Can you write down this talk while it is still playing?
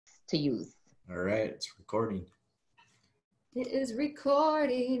to use. All right, it's recording. It is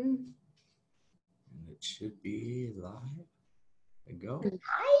recording. And it should be live. There you go.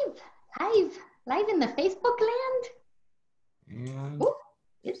 Live in the Facebook land. And Ooh,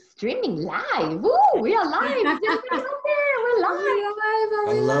 it's streaming live. Ooh, we are live. Is everybody out there?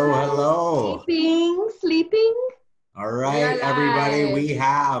 We're live. hello. Sleeping. All right, We're everybody, live. we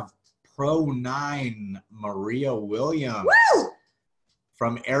have Pro 9 Maria Williams. Woo!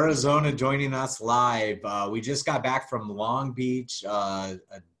 From Arizona joining us live. We just got back from Long Beach a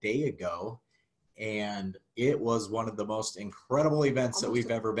day ago, and it was one of the most incredible events that we've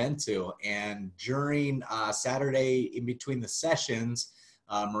ever been to. And during Saturday, in between the sessions,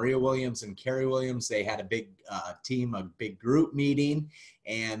 Maria Williams and Carrie Williams, they had a big team, a big group meeting,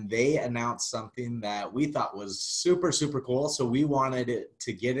 and they announced something that we thought was super, super cool. So we wanted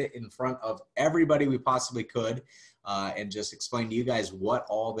to get it in front of everybody we possibly could. And just explain to you guys what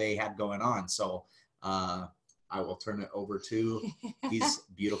all they had going on. So I will turn it over to these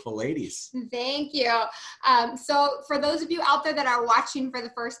beautiful ladies. Thank you. So for those of you out there that are watching for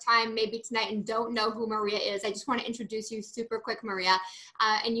the first time, maybe tonight, and don't know who Maria is, I just want to introduce you super quick, Maria.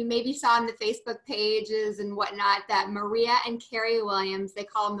 And you maybe saw on the Facebook pages and whatnot that Maria and Carrie Williams, they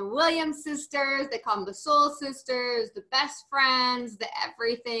call them the Williams sisters, they call them the soul sisters, the best friends, the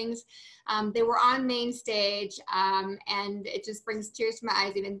everythings. They were on main stage, and it just brings tears to my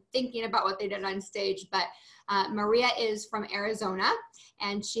eyes even thinking about what they did on stage. But Maria is from Arizona,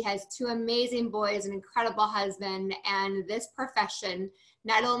 and she has two amazing boys, an incredible husband, and this profession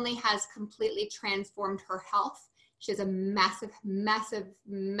not only has completely transformed her health, she has a massive, massive,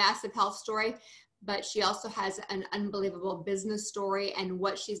 massive health story, but she also has an unbelievable business story and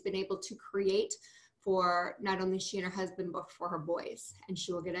what she's been able to create for not only she and her husband, but for her boys. And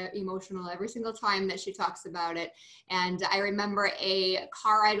she will get emotional every single time that she talks about it. And I remember a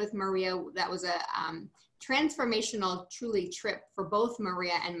car ride with Maria that was a transformational, truly trip for both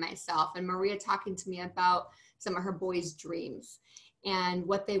Maria and myself. And Maria talking to me about some of her boys' dreams and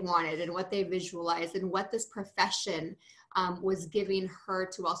what they wanted and what they visualized and what this profession was giving her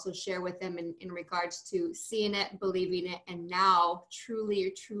to also share with them in regards to seeing it, believing it, and now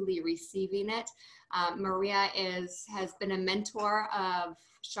truly, truly receiving it. Maria has been a mentor of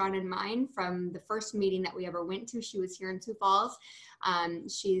Sean and mine from the first meeting that we ever went to. She was here in Sioux Falls.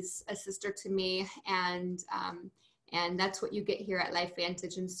 She's a sister to me, and that's what you get here at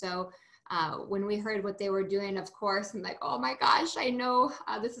LifeVantage. And so when we heard what they were doing, of course, I'm like, oh my gosh, I know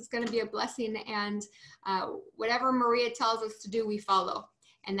this is going to be a blessing. And whatever Maria tells us to do, we follow.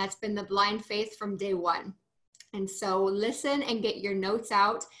 And that's been the blind faith from day one. And so listen and get your notes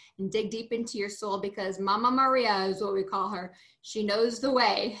out and dig deep into your soul, because Mama Maria is what we call her. She knows the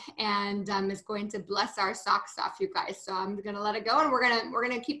way, and is going to bless our socks off, you guys. So I'm going to let it go, and we're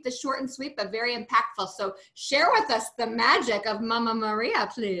going to keep this short and sweet, but very impactful. So share with us the magic of Mama Maria,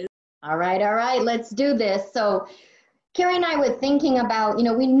 please. All right, let's do this. So Carrie and I were thinking about,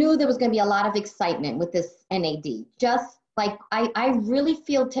 we knew there was going to be a lot of excitement with this NAD. Just like I really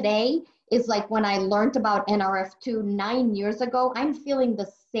feel today is like when I learned about NRF2 9 years ago. I'm feeling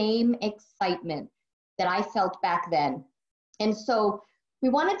the same excitement that I felt back then. And so we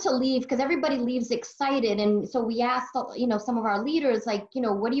wanted to leave, because everybody leaves excited. And so we asked, some of our leaders, like,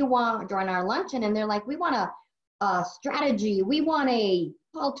 what do you want during our luncheon? And they're like, we want a strategy. We want a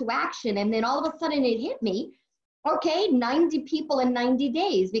call to action. And then all of a sudden it hit me. Okay, 90 people in 90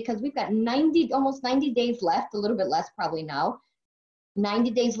 days, because we've got almost 90 days left, a little bit less probably now.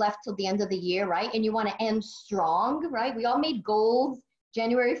 90 days left till the end of the year, right? And you want to end strong, right? We all made goals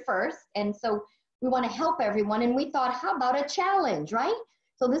January 1st. And so we want to help everyone. And we thought, how about a challenge, right?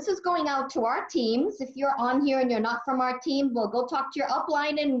 So this is going out to our teams. If you're on here and you're not from our team, well, go talk to your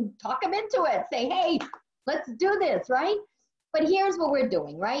upline and talk them into it. Say, hey, let's do this, right? But here's what we're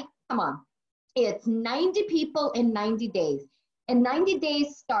doing, right? Come on. It's 90 people in 90 days. And 90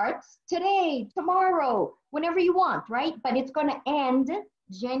 days starts today, tomorrow, whenever you want, right? But it's going to end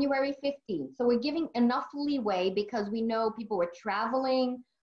January 15th. So we're giving enough leeway, because we know people were traveling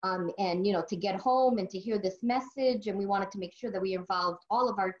and, to get home and to hear this message. And we wanted to make sure that we involved all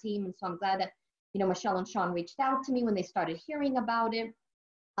of our team. And so I'm glad that, Michelle and Sean reached out to me when they started hearing about it.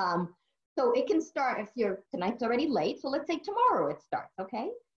 So it can start tonight's already late. So let's say tomorrow it starts, okay?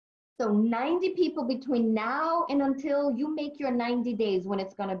 So 90 people between now and until you make your 90 days, when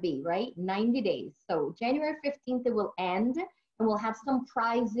it's going to be, right? 90 days. So January 15th, it will end, and we'll have some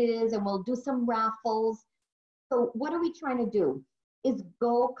prizes and we'll do some raffles. So what are we trying to do? Is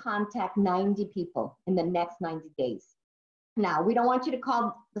go contact 90 people in the next 90 days. Now, we don't want you to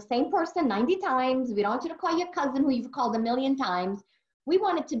call the same person 90 times. We don't want you to call your cousin who you've called a million times. We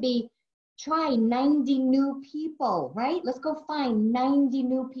want it to be try 90 new people, right? Let's go find 90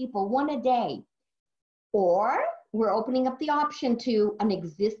 new people, one a day. Or we're opening up the option to an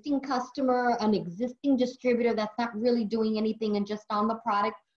existing customer, an existing distributor that's not really doing anything and just on the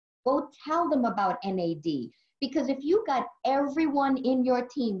product. Go tell them about NAD. Because if you got everyone in your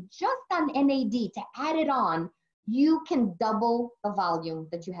team just on NAD to add it on, you can double the volume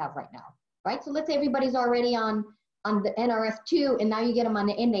that you have right now, right? So let's say everybody's already on the NRF2 and now you get them on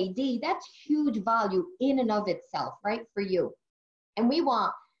the NAD. That's huge value in and of itself, right, for you. And we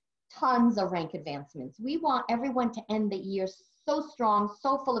want tons of rank advancements. We want everyone to end the year so strong,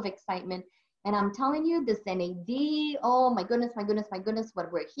 so full of excitement. And I'm telling you, this NAD, oh my goodness, my goodness, my goodness,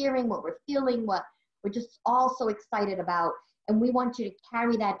 what we're hearing, what we're feeling, what we're just all so excited about. And we want you to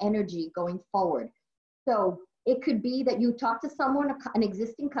carry that energy going forward. So it could be that you talk to someone, an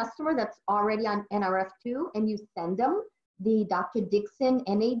existing customer that's already on NRF2, and you send them the Dr. Dixon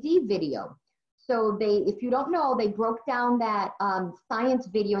NAD video. So if you don't know, they broke down that science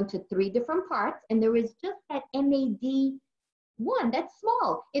video into 3 different parts, and there is just that NAD one, that's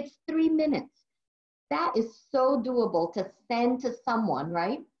small. It's 3 minutes. That is so doable to send to someone,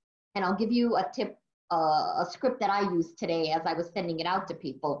 right? And I'll give you a tip, a script that I used today as I was sending it out to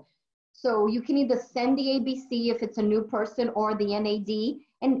people. So you can either send the ABC if it's a new person or the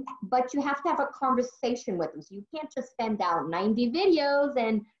NAD, but you have to have a conversation with them. So you can't just send out 90 videos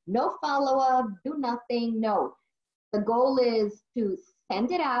and no follow-up, do nothing. No, the goal is to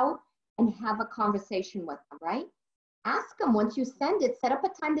send it out and have a conversation with them, right? Ask them once you send it, set up a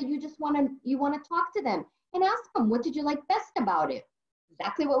time that you want to talk to them and ask them, what did you like best about it?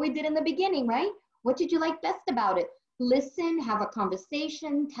 Exactly what we did in the beginning, right? What did you like best about it? Listen, have a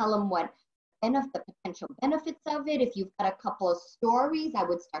conversation, tell them what the potential benefits of it. If you've got a couple of stories, I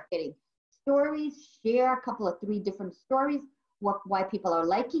would start getting stories, share a couple of 3 different stories, why people are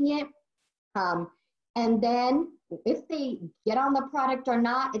liking it. And then if they get on the product or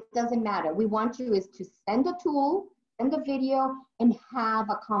not, it doesn't matter. We want you is to send a tool, send a video, and have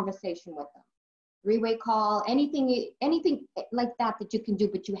a conversation with them. 3-way call, anything like that you can do,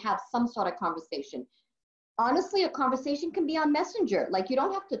 but you have some sort of conversation. Honestly, a conversation can be on Messenger. Like, you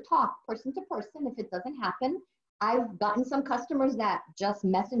don't have to talk person to person if it doesn't happen. I've gotten some customers that just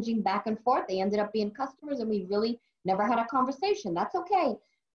messaging back and forth, they ended up being customers and we really never had a conversation. That's okay.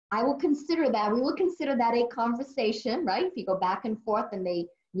 I will consider that. We will consider that a conversation, right? If you go back and forth and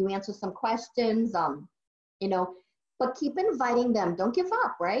you answer some questions, but keep inviting them. Don't give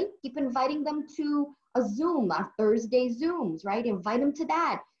up, right? Keep inviting them to a Zoom, our Thursday Zooms, right? Invite them to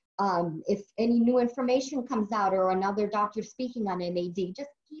that. If any new information comes out or another doctor speaking on NAD, just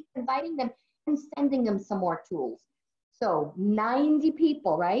keep inviting them and sending them some more tools. So 90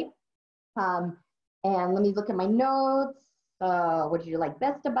 people, right? And let me look at my notes. What did you like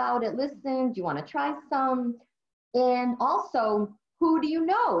best about it? Listen, do you want to try some? And also, who do you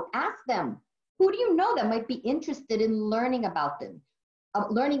know? Ask them. Who do you know that might be interested in learning about them?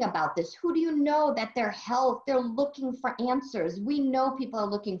 Learning about this? Who do you know that their health, they're looking for answers? We know people are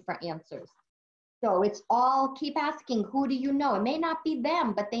looking for answers. So it's all, keep asking, who do you know? It may not be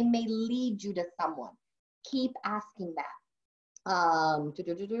them, but they may lead you to someone. Keep asking that.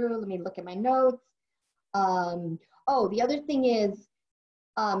 Let me look at my notes. The other thing is,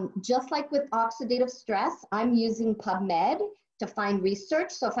 just like with oxidative stress, I'm using PubMed to find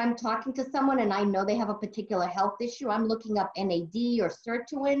research. So if I'm talking to someone and I know they have a particular health issue, I'm looking up NAD or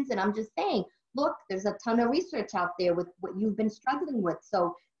sirtuins, and I'm just saying, look, there's a ton of research out there with what you've been struggling with.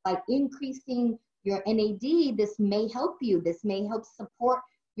 So by increasing your NAD, this may help you. This may help support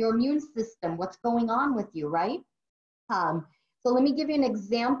your immune system, what's going on with you, right? So let me give you an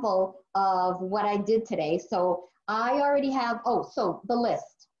example of what I did today. So I already have, so the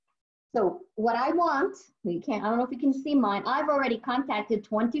list. So what I want, I don't know if you can see mine, I've already contacted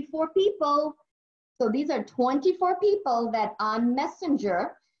 24 people. So these are 24 people that on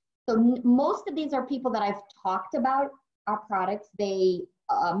Messenger, so most of these are people that I've talked about our products.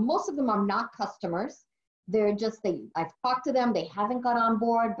 Most of them are not customers. They're just, I've talked to them, they haven't got on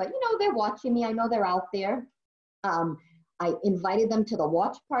board, but they're watching me, I know they're out there. I invited them to the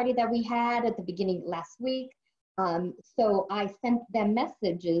watch party that we had at the beginning last week. So I sent them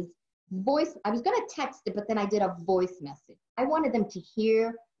messages. I was going to text it, but then I did a voice message. I wanted them to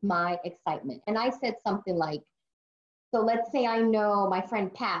hear my excitement. And I said something like, so let's say I know my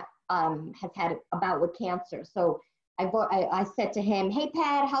friend Pat has had a bout with cancer. So I said to him, hey,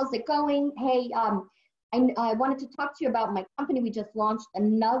 Pat, how's it going? Hey, I wanted to talk to you about my company. We just launched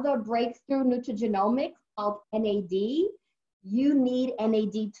another breakthrough nutrigenomics called NAD. You need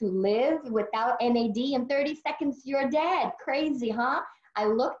NAD to live. Without NAD, in 30 seconds, you're dead. Crazy, huh? I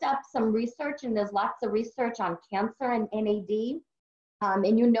looked up some research, and there's lots of research on cancer and NAD.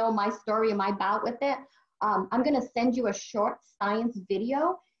 And you know my story and my bout with it. I'm going to send you a short science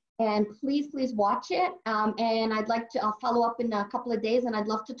video, and please, please watch it. And I'll follow up in a couple of days, and I'd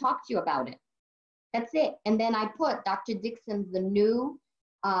love to talk to you about it. That's it. And then I put Dr. Dixon's the new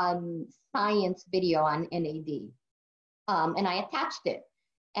science video on NAD. And I attached it.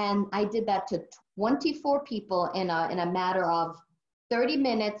 And I did that to 24 people in a matter of 30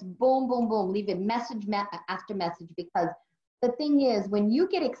 minutes, boom, boom, boom, leaving message after message. Because the thing is, when you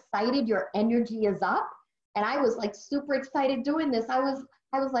get excited, your energy is up. And I was like super excited doing this. I was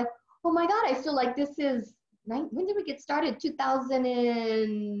like, oh my God, I feel like this is, when did we get started?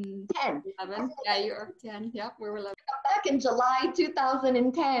 2010. 11. Yeah, you were 10. Yep, we were 11. Back in July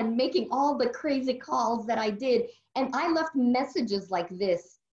 2010, making all the crazy calls that I did. And I left messages like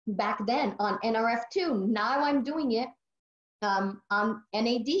this back then on NRF2. Now I'm doing it on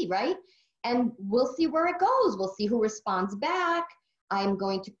NAD, right? And we'll see where it goes. We'll see who responds back. I'm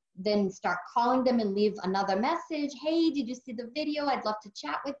going to then start calling them and leave another message. Hey, did you see the video? I'd love to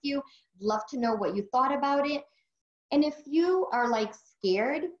chat with you. I'd love to know what you thought about it. And if you are like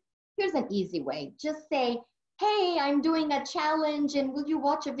scared, here's an easy way. Just say, hey, I'm doing a challenge, and will you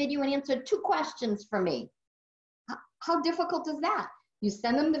watch a video and answer 2 questions for me? How difficult is that? You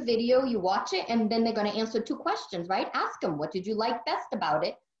send them the video, you watch it, and then they're going to answer 2 questions, right? Ask them, what did you like best about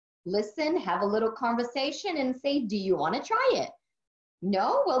it? Listen, have a little conversation, and say, do you want to try it?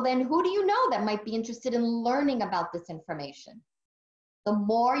 No? Well, then who do you know that might be interested in learning about this information? The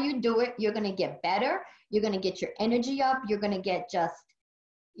more you do it, you're going to get better. You're going to get your energy up. You're going to get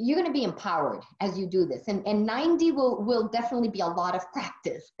you're going to be empowered as you do this. And 90 will definitely be a lot of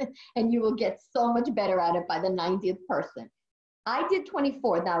practice. And you will get so much better at it by the 90th person. I did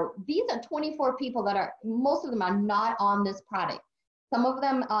 24. Now, these are 24 people that most of them are not on this product. Some of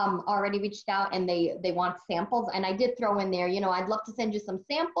them already reached out and they want samples. And I did throw in there, I'd love to send you some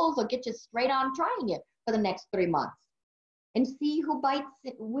samples or get you straight on trying it for the next 3 months. And see who bites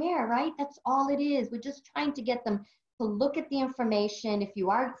it where, right? That's all it is. We're just trying to get them to look at the information. If you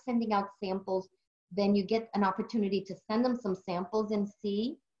are sending out samples, then you get an opportunity to send them some samples and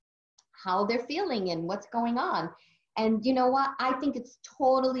see how they're feeling and what's going on. And you know what? I think it's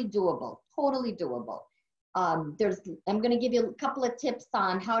totally doable, totally doable. I'm going to give you a couple of tips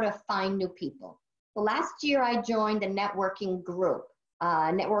on how to find new people. So last year I joined a networking group,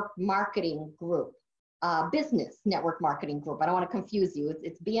 network marketing group, business network marketing group. I don't want to confuse you.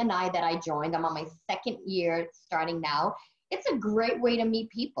 It's BNI that I joined. I'm on my 2nd year starting now. It's a great way to meet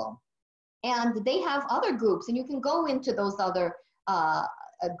people. And they have other groups, and you can go into those other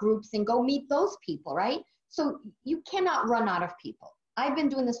groups and go meet those people, right? So you cannot run out of people. I've been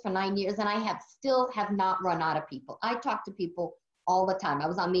doing this for 9 years, and I still have not run out of people. I talk to people all the time. I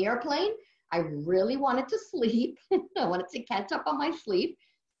was on the airplane. I really wanted to sleep. I wanted to catch up on my sleep.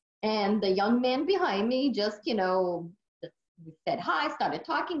 And the young man behind me just, said hi, started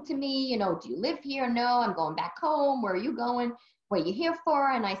talking to me, do you live here? No, I'm going back home. Where are you going? What are you here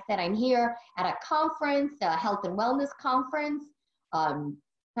for? And I said, I'm here at a conference, a health and wellness conference. And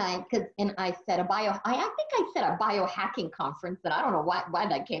I said I think I said a biohacking conference, and I don't know why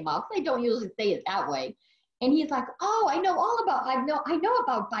that came out, because I don't usually say it that way. And he's like, oh, I know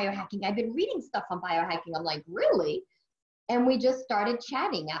about biohacking. I've been reading stuff on biohacking. I'm like, really? And we just started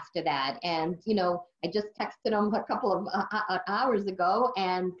chatting after that. And, I just texted him a couple of hours ago,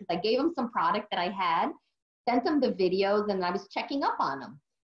 and because I gave him some product that I had, sent him the videos, and I was checking up on him.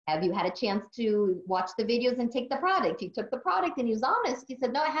 Have you had a chance to watch the videos and take the product? He took the product, and he was honest. He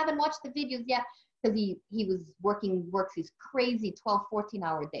said, no, I haven't watched the videos yet, because he works these crazy 12,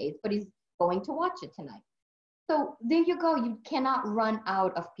 14-hour days, but he's going to watch it tonight. So there you go. You cannot run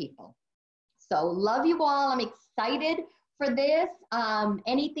out of people. So love you all. I'm excited for this.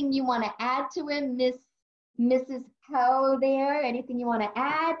 Anything you want to add to it, Mrs. Poe there? Anything you want to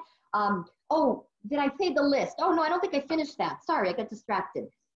add? Oh, did I say the list? Oh, no, I don't think I finished that. Sorry, I got distracted.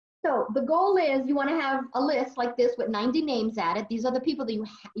 So the goal is you want to have a list like this with 90 names at it. These are the people that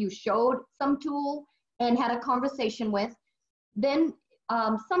you showed some tool and had a conversation with. Then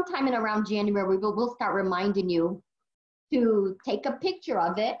sometime in around January, we'll start reminding you to take a picture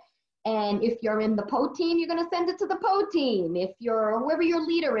of it. And if you're in the PO team, you're going to send it to the PO team. If you're whoever your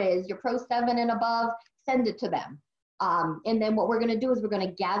leader is, your Pro 7 and above, send it to them. And then what we're going to do is we're going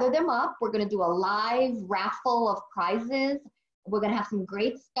to gather them up. We're going to do a live raffle of prizes. We're going to have some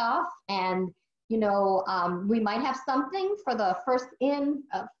great stuff. And, we might have something for the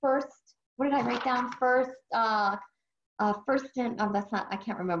what did I write down? First first in, oh, that's not, I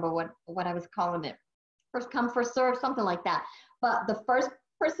can't remember what I was calling it. First come, first serve, something like that. But the first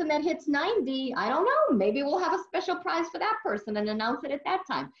person that hits 90, I don't know, maybe we'll have a special prize for that person and announce it at that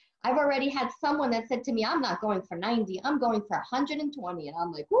time. I've already had someone that said to me, I'm not going for 90, I'm going for 120. And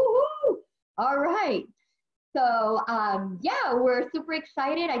I'm like, woohoo, all right. So yeah, we're super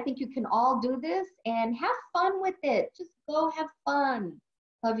excited. I think you can all do this and have fun with it. Just go have fun.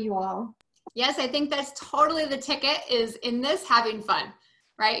 Love you all. Yes, I think that's totally the ticket, is in this, having fun,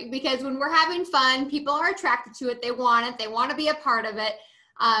 right? Because when we're having fun, people are attracted to it. They want to be a part of it.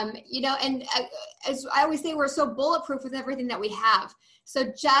 You know, and as I always say, we're so bulletproof with everything that we have.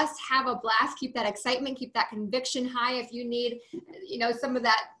 So just have a blast, keep that excitement, keep that conviction high. If you need, you know, some of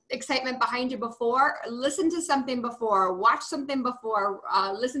that excitement behind you before, listen to something before, watch something before,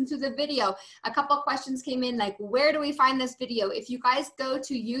 listen to the video. A couple of questions came in, like, where do we find this video? If you guys go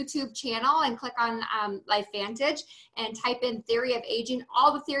to YouTube channel and click on LifeVantage and type in Theory of Aging,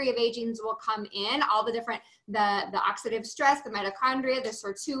 all the Theory of Agings will come in, all the different, the oxidative stress, the mitochondria, the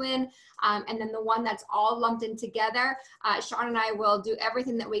sirtuin, and then the one that's all lumped in together. Sean and I will do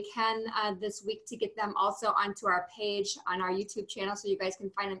everything that we can this week to get them also onto our page on our YouTube channel, so you guys can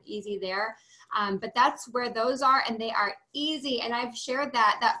find them easy there. But that's where those are, and they are easy. And I've shared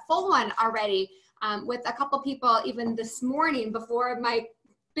that full one already with a couple people even this morning before my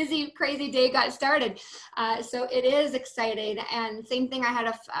busy, crazy day got started. So it is exciting. And same thing, I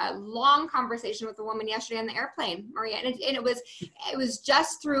had a long conversation with a woman yesterday on the airplane, Maria, and it was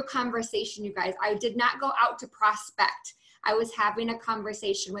just through conversation, you guys. I did not go out to prospect. I was having a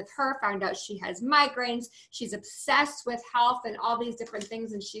conversation with her, found out she has migraines. She's obsessed with health and all these different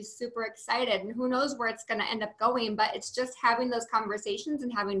things, and she's super excited. And who knows where it's going to end up going, but it's just having those conversations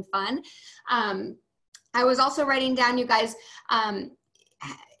and having fun. I was also writing down, you guys, I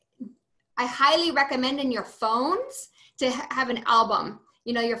highly recommend in your phones to have an album,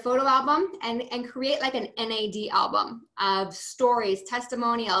 you know, your photo album, and create like an NAD album of stories,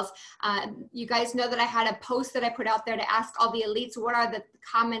 testimonials. You guys know that I had a post that I put out there to ask all the elites, what are the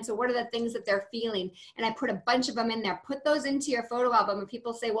comments or what are the things that they're feeling? And I put a bunch of them in there. Put those into your photo album, and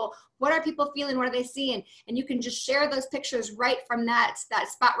people say, well, what are people feeling? What are they seeing? And you can just share those pictures right from that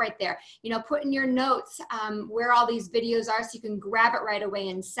spot right there. You know, put in your notes where all these videos are, so you can grab it right away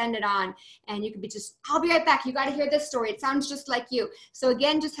and send it on. And you can be just, I'll be right back. You got to hear this story. It sounds just like you. So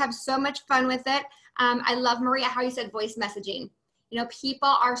again, just have so much fun with it. I love, Maria, how you said voice messaging. You know, people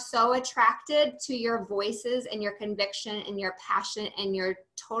are so attracted to your voices and your conviction and your passion and your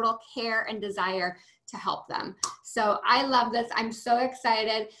total care and desire to help them. So I love this. I'm so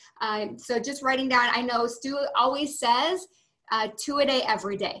excited. So just writing down, I know Stu always says 2 a day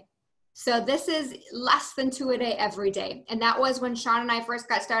every day. So this is less than 2 a day every day. And that was when Sean and I first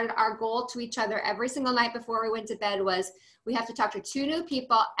got started. Our goal to each other every single night before we went to bed was, we have to talk to 2 new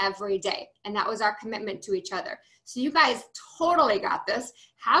people every day. And that was our commitment to each other. So you guys totally got this.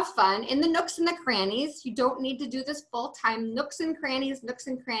 Have fun in the nooks and the crannies. You don't need to do this full time. Nooks and crannies,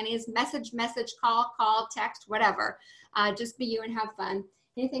 message, call, text, whatever. Just be you and have fun.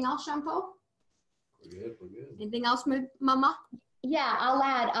 Anything else, Shampoo? We're good, we're good. Anything else, Mama? Yeah, I'll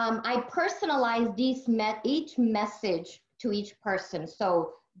add, I personalized each message to each person.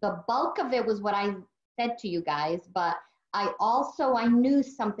 So the bulk of it was what I said to you guys, but I knew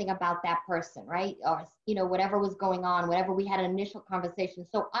something about that person, right? Or, you know, whatever was going on, whatever we had an initial conversation.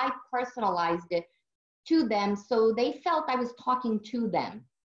 So I personalized it to them, so they felt I was talking to them.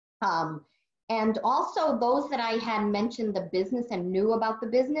 And also those that I had mentioned the business and knew about the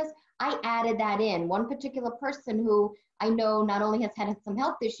business, I added that in. One particular person who I know not only has had some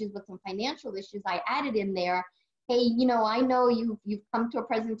health issues, but some financial issues, I added in there, hey, you know, I know you've come to a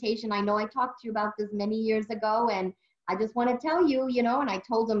presentation. I know I talked to you about this many years ago, and I just want to tell you, you know, and I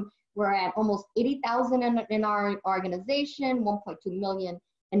told them we're at almost 80,000 in our organization, 1.2 million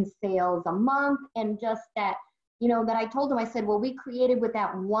in sales a month. And just that, you know, that I told them, I said, well, we created with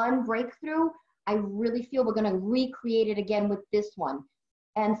that one breakthrough. I really feel we're going to recreate it again with this one.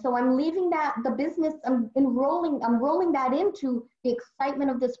 And so I'm leaving the business, I'm rolling that into the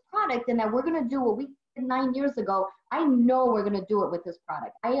excitement of this product, and that we're going to do what we did 9 years ago. I know we're going to do it with this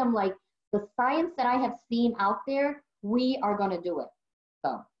product. I am like, the science that I have seen out there, we are going to do it.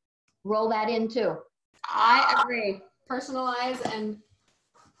 So roll that in too. I agree. Personalize and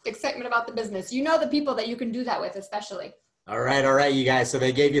excitement about the business. You know the people that you can do that with, especially. All right, you guys. So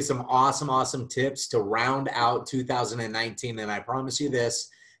they gave you some awesome tips to round out 2019. And I promise you this,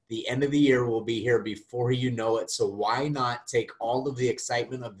 the end of the year will be here before you know it. So why not take all of the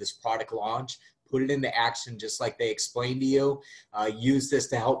excitement of this product launch, put it into action just like they explained to you. Use this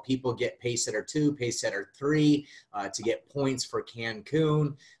to help people get Pacesetter 2, Pacesetter 3, to get points for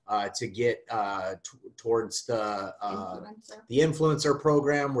Cancun, to get towards the influencer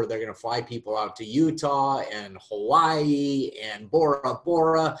program where they're going to fly people out to Utah and Hawaii and Bora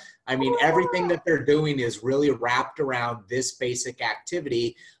Bora. I mean, everything that they're doing is really wrapped around this basic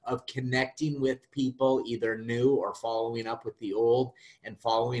activity of connecting with people either new or following up with the old, and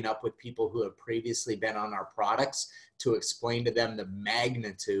following up with people who have previously been on our products to explain to them the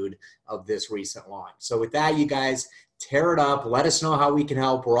magnitude of this recent launch. So with that, you guys, tear it up. Let us know how we can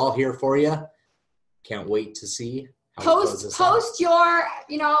help. We're all here for you. Can't wait to see. Post your,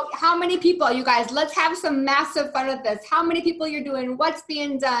 how many people, you guys, let's have some massive fun with this. How many people you're doing, what's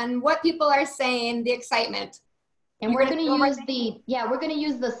being done, what people are saying, the excitement. And we're going to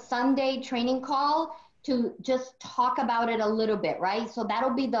use the Sunday training call to just talk about it a little bit, right? So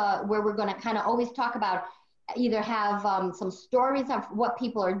that'll be where we're going to kind of always talk about, either have some stories of what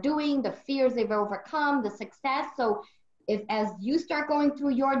people are doing, the fears they've overcome, the success. So as you start going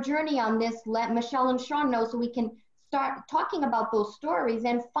through your journey on this, let Michelle and Sean know so we can start talking about those stories,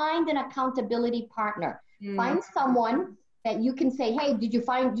 and find an accountability partner. Find someone that you can say, hey, did you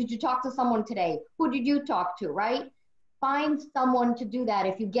talk to someone today? Who did you talk to, right? Find someone to do that.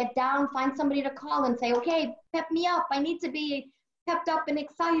 If you get down, find somebody to call and say, okay, pep me up. I need to be pepped up and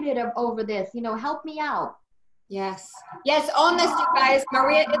excited over this. Help me out. Yes. Yes, own this, you guys.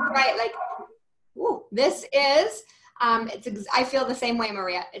 Maria is right. Like, this is, I feel the same way,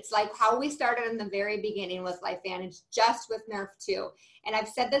 Maria. It's like how we started in the very beginning with LifeVantage, just with Nerf 2. And I've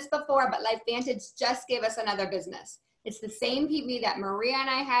said this before, but LifeVantage just gave us another business. It's the same PV that Maria and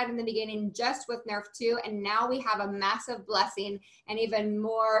I had in the beginning, just with Nerf 2. And now we have a massive blessing and even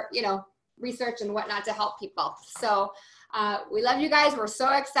more, research and whatnot to help people. So we love you guys. We're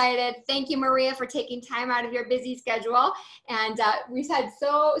so excited. Thank you, Maria, for taking time out of your busy schedule. And we had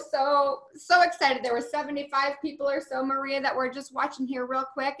so excited. There were 75 people or so, Maria, that were just watching here real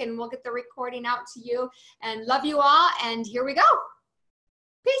quick, and we'll get the recording out to you. And love you all. And here we go.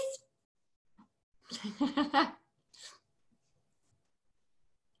 Peace.